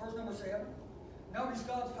patient. Verse number 7. Notice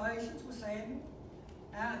God's patience with Samuel.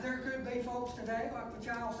 There could be folks today, like the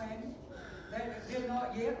child Samuel, that did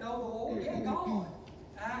not yet know the Lord. Yet God,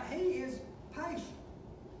 He is patient.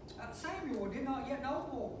 Samuel did not yet know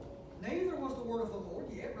the Lord. Neither was the word of the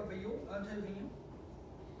Lord yet revealed unto him.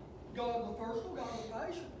 God was personal, God was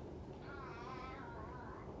patient.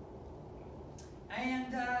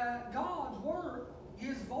 And God's word,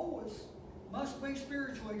 His voice, must be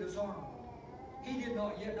spiritually discerned. He did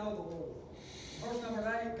not yet know the Lord. Verse number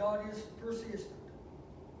 8, God is persistent.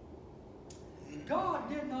 God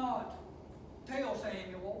did not tell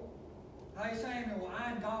Samuel, hey Samuel,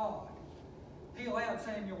 I'm God. He allowed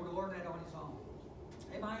Samuel to learn that on his own.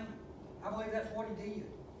 Amen. I believe that's what he did.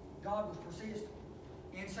 God was persistent.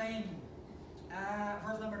 And Samuel,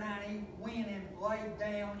 verse number 9, he went and laid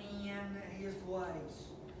down in his place.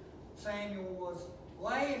 Samuel was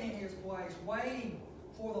laying in his place, waiting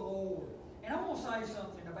for the Lord. And I want to say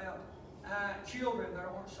something about children that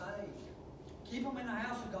aren't saved. Keep them in the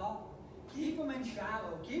house of God. Keep them in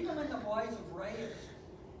Shiloh. Keep them in the place of rest.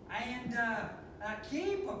 And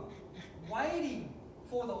keep them waiting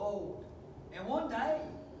for the Lord. And one day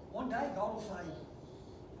God will save them.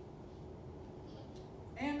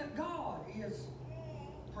 And God is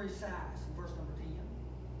precise in verse number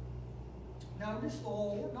 10. Notice the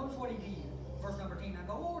Lord. Notice what He did. Verse number 10. And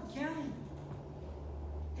the Lord came.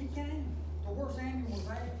 He came to where Samuel was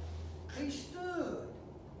at. He stood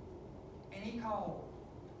and He called.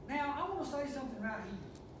 Now, I want to say something right here.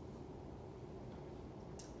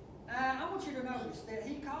 I want you to notice that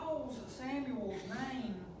He calls Samuel's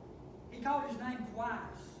name, He called his name twice.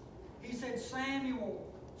 He said, Samuel,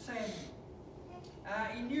 Samuel.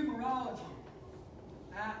 In numerology,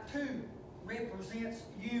 2 represents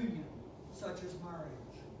union, such as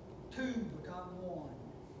marriage. 2 become one.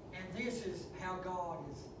 And this is how God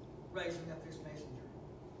is raising up this messenger.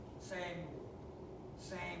 Samuel,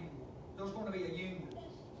 Samuel. There's going to be a union.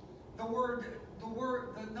 The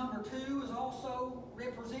number 2 is also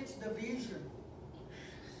represents division.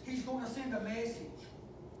 He's going to send a message.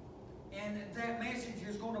 And that message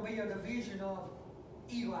is going to be a division of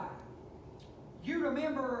Eli. You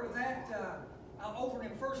remember that over in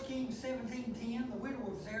 1 Kings 17:10, the widow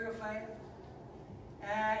of Zarephath,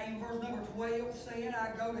 in verse number 12 said, I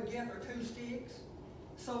go to gather 2 sticks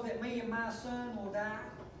so that me and my son will die.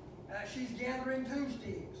 She's gathering 2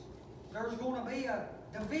 sticks. There's going to be a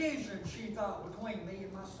division, she thought, between me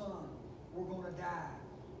and my son. We're going to die.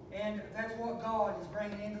 And that's what God is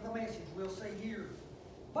bringing into the message. We'll see here.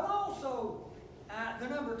 But also, the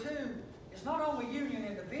number 2 is not only union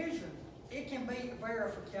and division, it can be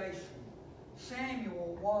verification.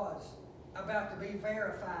 Samuel was about to be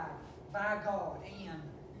verified by God in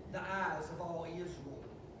the eyes of all Israel.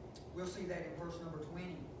 We'll see that in verse number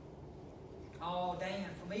 20. All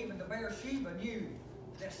Dan, from even to Beersheba, knew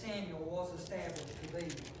that Samuel was established to be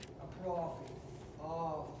a prophet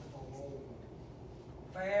of the Lord.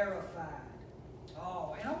 Verified.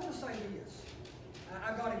 Oh, and I want to say this.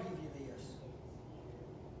 I've got to give you this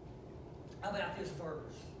about this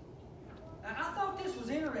verse. I thought this was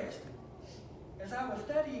interesting as I was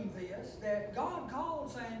studying this, that God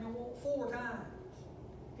called Samuel 4 times.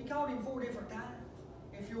 He called him 4 different times,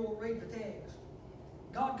 if you'll read the text.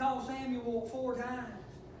 God called Samuel 4 times.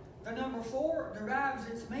 The number 4 derives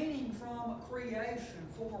its meaning from creation.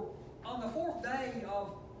 For on the 4th day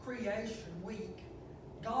of creation week,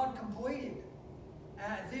 God completed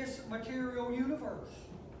this material universe.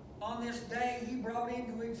 On this day, He brought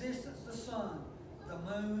into existence the sun, the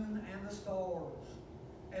moon, and the stars,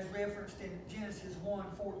 as referenced in Genesis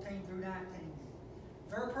 1:14 through 19.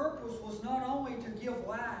 Their purpose was not only to give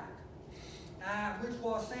light, which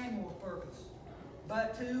was Samuel's purpose,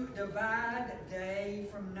 but to divide day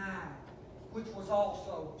from night, which was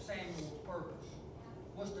also Samuel's purpose,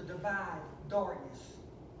 was to divide darkness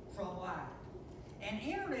from light. And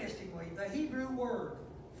interestingly, the Hebrew word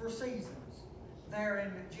for seasons, there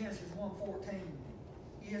in Genesis 1:14,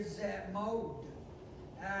 is mode.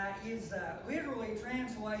 Is literally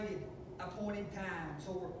translated appointed times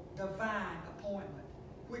or divine appointment,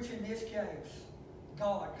 which in this case,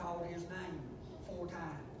 God called His name 4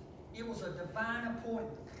 times. It was a divine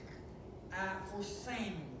appointment for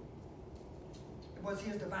Samuel. It was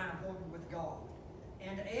his divine appointment with God.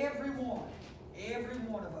 And every one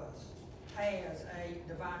of us has a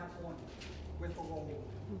divine appointment with the Lord.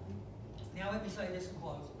 Mm-hmm. Now let me say this in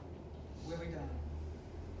closing. We'll be done.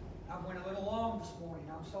 I went a little long this morning.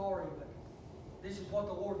 I'm sorry, but this is what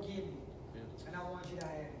the Lord gave me. Yeah. And I want you to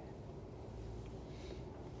have it.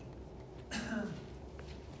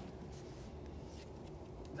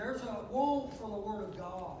 There's a want for the Word of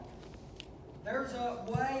God. There's a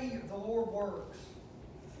way the Lord works,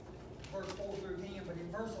 verse 4 through 10, but in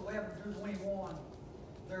verse 11 through 21,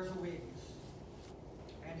 there's a witness.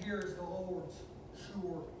 And here is the Lord's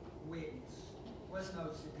sure witness. Let's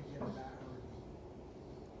notice it together about her.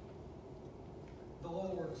 The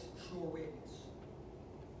Lord's sure witness.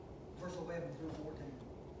 Verse 11 through 14.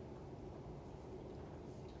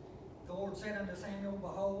 The Lord said unto Samuel,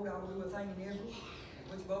 Behold, I will do a thing in Israel,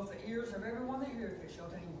 which both the ears of everyone that heareth it shall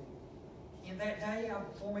tingle. In that day I will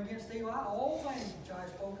perform against Eli all things which I have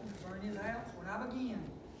spoken concerning his house. When I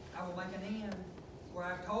begin, I will make an end. For I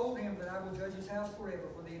have told him that I will judge his house forever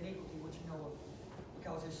for the iniquity which he knoweth,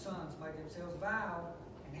 because his sons made themselves vow,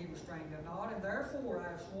 and he restrained them not. And therefore I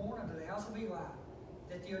have sworn unto the house of Eli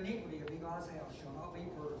that the iniquity of Eli's house shall not be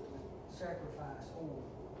purged with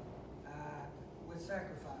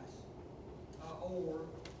sacrifice or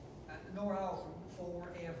nor offering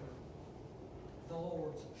forever. The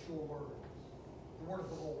Lord's sure word. The word of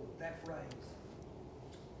the Lord, that phrase.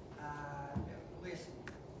 Listen,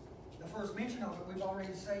 the first mention of it we've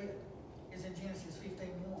already said is in Genesis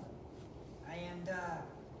 15:1. And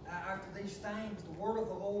after these things, the word of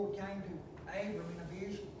the Lord came to Abram in a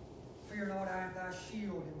vision. Fear not, I am thy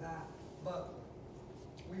shield and thy buckler.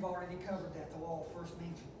 We've already covered that, the law first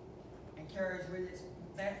mentioned, and carries with it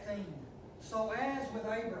that theme. So as with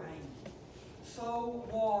Abraham, so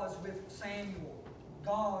was with Samuel.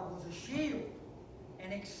 God was a shield,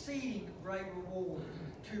 an exceeding great reward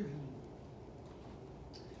to him.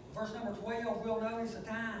 Verse number 12, we'll notice a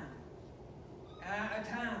time. A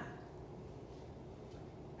time.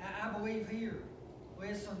 I believe here,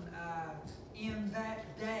 listen, in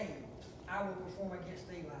that day, I will perform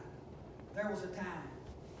against Eli. There was a time.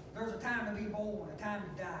 There was a time to be born, a time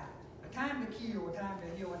to die, a time to kill, a time to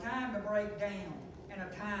heal, a time to break down, and a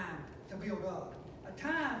time to build up. A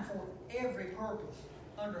time for every purpose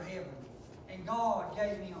under heaven. And God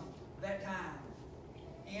gave him that time.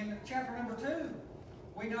 In chapter number 2,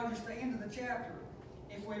 we noticed the end of the chapter.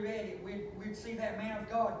 If we read it, we'd see that man of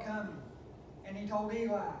God coming. And he told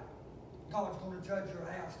Eli, God's going to judge your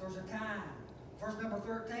house. There's a time. Verse number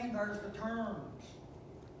 13, there's the terms.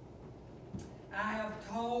 I have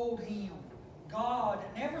told him. God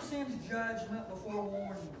never sends judgment before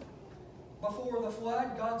warning. Before the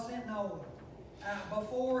flood, God sent Noah.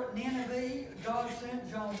 Before Nineveh, God sent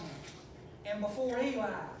Jonah. And before Eli,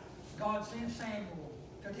 God sent Samuel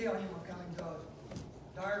to tell him of coming judgment.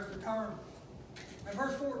 There's the term. In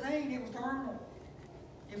verse 14, it was terminal.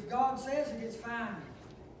 If God says it, it's final.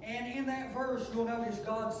 And in that verse, you'll notice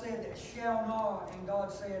God said that shall not, and God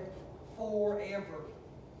said forever.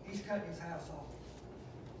 He's cutting his house off.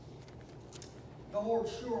 The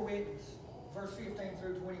Lord's sure witness, verse 15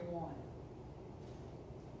 through 21.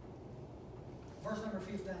 Verse number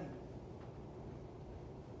 15.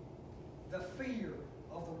 The fear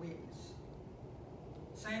of the witness.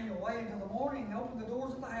 Samuel waited until the morning and opened the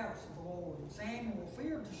doors of the house of the Lord. And Samuel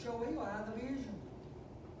feared to show Eli the vision.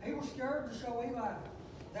 He was scared to show Eli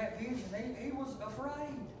that vision. He was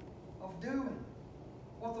afraid of doing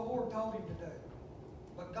what the Lord told him to do.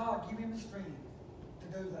 But God gave him the strength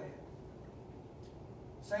to do that.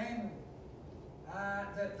 Samuel,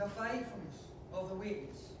 the faithfulness of the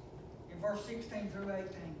witness. In verse 16 through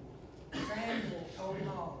 18, Samuel told him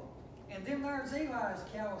all. And then there's Eli's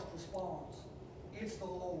callous response. It's the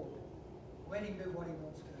Lord. Let him do what he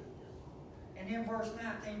wants to. And in verse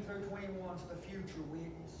 19 through 21 is the future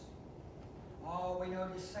witness. Oh, we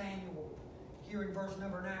notice Samuel. Here in verse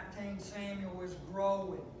number 19, Samuel is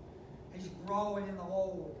growing. He's growing in the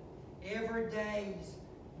Lord. Every day he's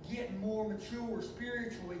getting more mature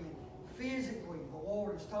spiritually and physically. The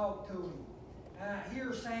Lord has talked to him.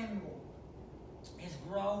 Here Samuel is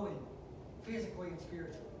growing physically and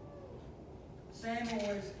spiritually. Samuel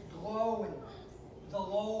is glowing. The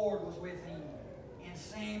Lord was with him. And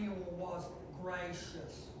Samuel was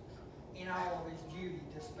gracious in all of his duty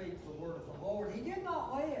to speak the word of the Lord. He did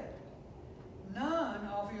not let none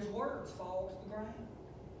of his words fall to the ground.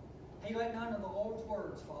 He let none of the Lord's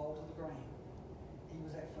words fall to the ground. He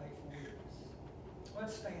was that faithful witness.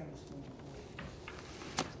 Let's stand this morning,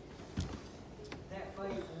 please. That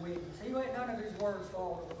faithful witness. He let none of his words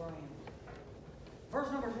fall to the ground.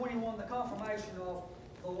 Verse number 21, the confirmation of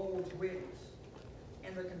the Lord's witness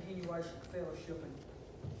and the continuation of fellowship and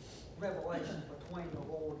revelation between the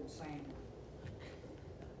Lord and Samuel.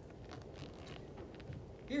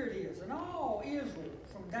 Here it is. And all Israel,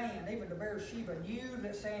 from Dan even to Beersheba, knew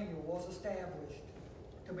that Samuel was established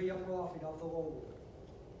to be a prophet of the Lord.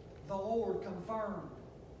 The Lord confirmed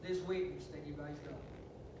this witness that he raised up.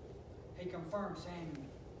 He confirmed Samuel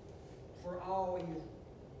for all Israel.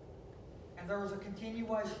 And there was a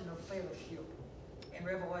continuation of fellowship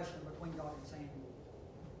and revelation between God and Samuel.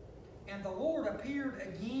 And the Lord appeared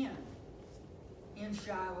again in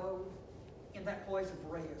Shiloh, in that place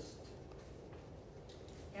of rest.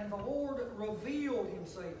 And the Lord revealed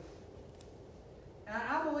himself. And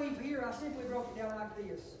I believe here, I simply broke it down like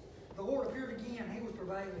this. The Lord appeared again, he was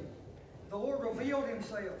prevailing. The Lord revealed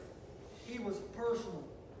himself. He was personal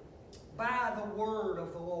by the word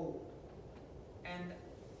of the Lord. And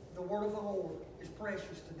the word of the Lord is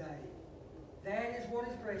precious today. That is what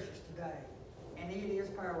is precious today. And it is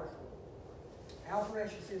powerful. How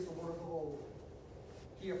precious is the word of the Lord.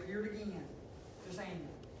 He appeared again to Samuel,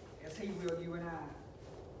 as he will you and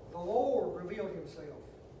I. The Lord revealed himself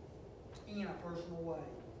in a personal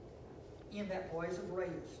way, in that place of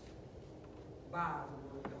rest, by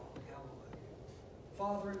the word of God. Hallelujah.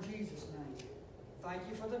 Father, in Jesus' name, thank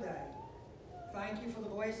you for the day. Thank you for the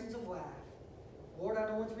blessings of life. Lord, I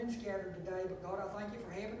know it's been scattered today, but God, I thank you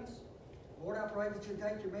for having us. Lord, I pray that you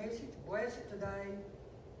take your message, bless it today,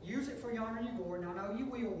 use it for your honor and your glory, and I know you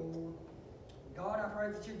will, Lord. God, I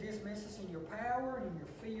pray that you dismiss us in your power and in your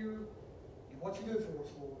fear and what you do for us,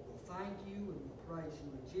 Lord. We'll thank you and we'll praise you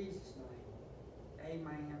in Jesus' name.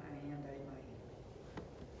 Amen and amen.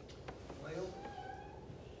 Well,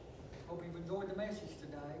 hope you've enjoyed the message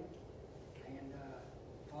today. And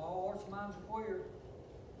if all hearts and minds are clear,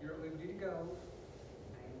 you're at liberty to go.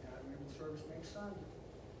 And remember the service next Sunday.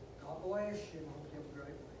 God bless you, and I hope you have a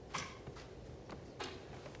great day.